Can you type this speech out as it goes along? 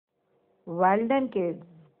Well done, kids.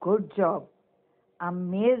 Good job.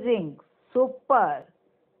 Amazing. Super.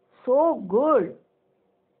 So good.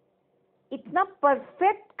 इतना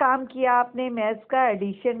perfect काम किया आपने मैथ्स का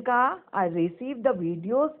एडिशन का. I receive the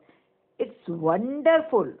videos. It's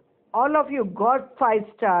wonderful. All of you got 5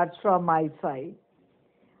 stars from my side.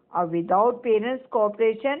 Without parents'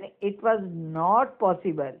 cooperation, it was not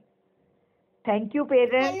possible. Thank you,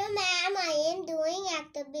 parents. Hello, ma'am. I am doing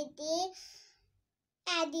activity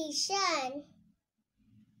addition.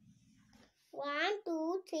 1,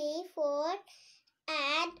 2, 3, 4.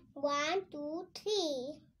 Add 1, 2,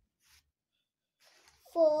 3.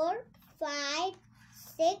 4, 5,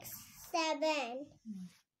 6, 7.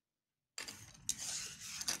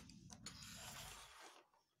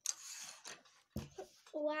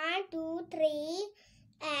 1, 2, 3.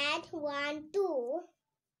 Add 1, 2.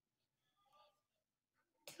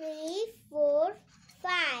 3, 4,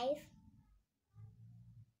 5.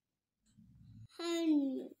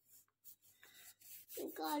 And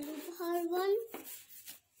निकालो बाहर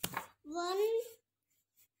 1,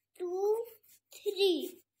 2, 3.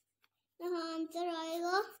 यहाँ answer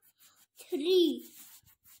आएगा 3.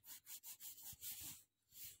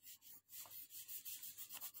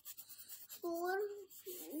 4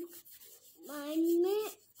 mind में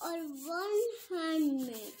और 1 hand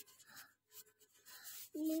में.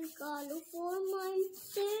 निकालो 4 mind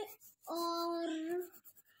से और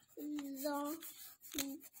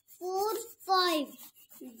 4, 5.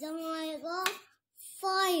 जहाँ आएगा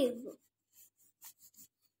 5.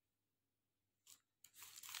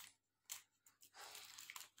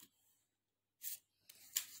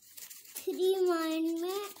 3 माइंड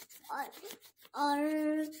में और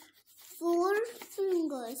 4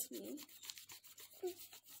 फिंगर्स में.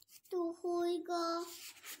 तो होएगा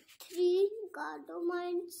 3 काटो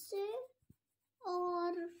माइंड से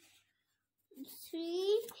और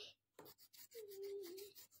 3,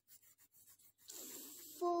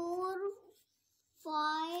 4,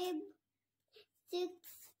 5, 6,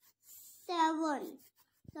 7.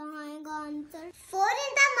 कहाँ आएगा answer? 4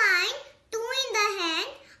 in the mind, 2 in the hand.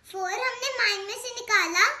 4 हमने माइंड में से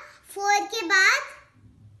निकाला. 4 के बाद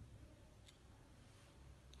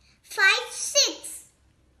 5, 6.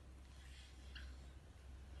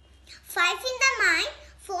 5 in the mind,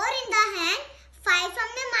 4 in the hand. 5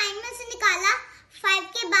 हमने माइंड में से निकाला. 5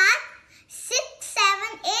 के बाद 6,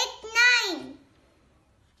 7, 8, 9.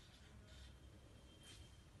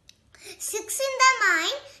 6 in the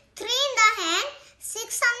mind, 3 in the hand.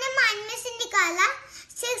 6 हमने माइंड में से निकाला.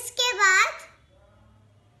 6 के बाद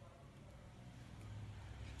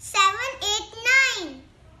 7, 8, 9.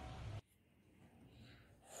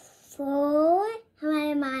 4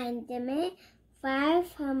 हमारे माइंड में,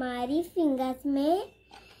 5 हमारी फिंगर्स में.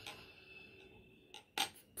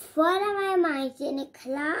 4 हमारे माइंड से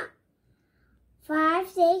निकला. 5,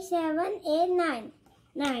 6, 7, 8,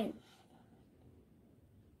 9.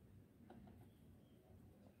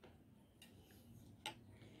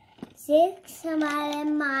 6 हमारे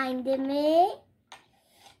माइंड में,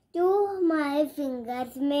 2 हमारे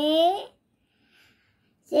फिंगर्स में.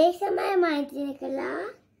 6 हमारे माइंड से निकला.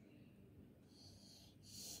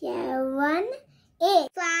 7, 8.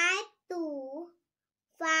 5, 2.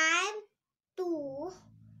 5, 2.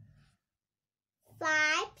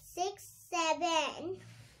 5, 6, 7.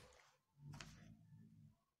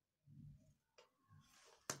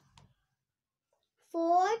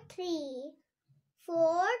 4, 3.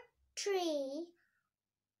 4, 3.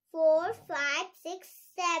 4, 5, 6,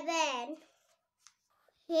 7.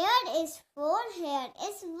 Here is 4. Here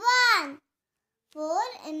is 1. 4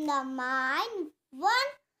 in the mind. 1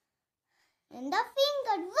 in the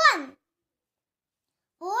finger. 1.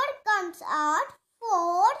 4 comes out.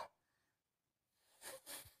 4,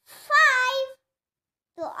 5.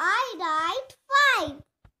 So I write 5.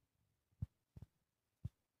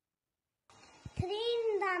 3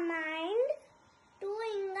 in the mind. 2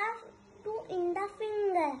 in the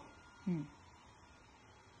finger.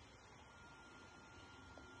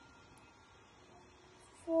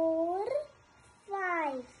 4,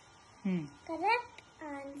 5. Correct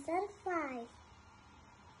answer 5.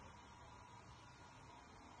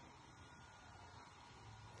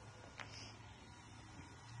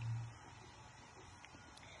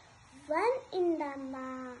 1 in the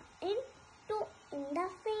mind, 2 in the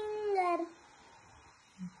finger.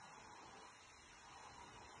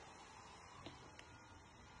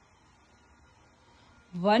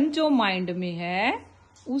 1 जो mind में है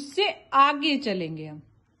उससे आगे चलेंगे हम.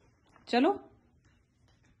 चलो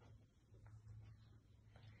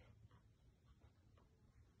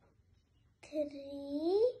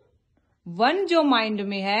 3. 1 जो माइंड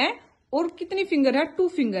में है और कितनी फिंगर है? 2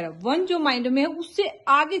 फिंगर है। 1 जो माइंड में है उससे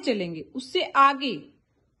आगे चलेंगे, उससे आगे।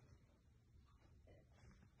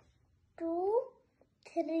 2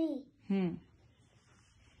 3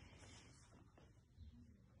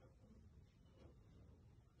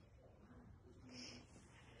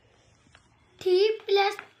 3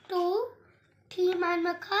 प्लस 2 3 माइंड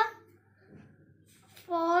में रखा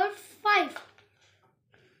 4 5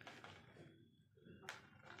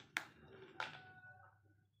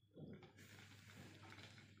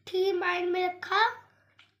 3 माइंड में रखा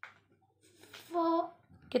 4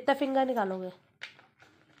 कितना फिंगर निकालोगे?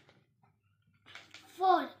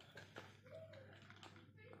 4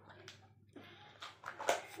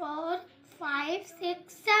 4 5 6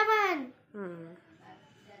 7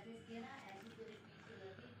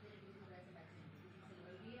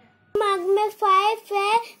 दिमाग में 5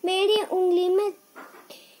 है, मेरी उंगली में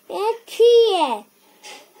 3 है।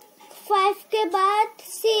 5 के बाद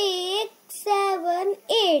 6 7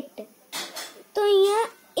 8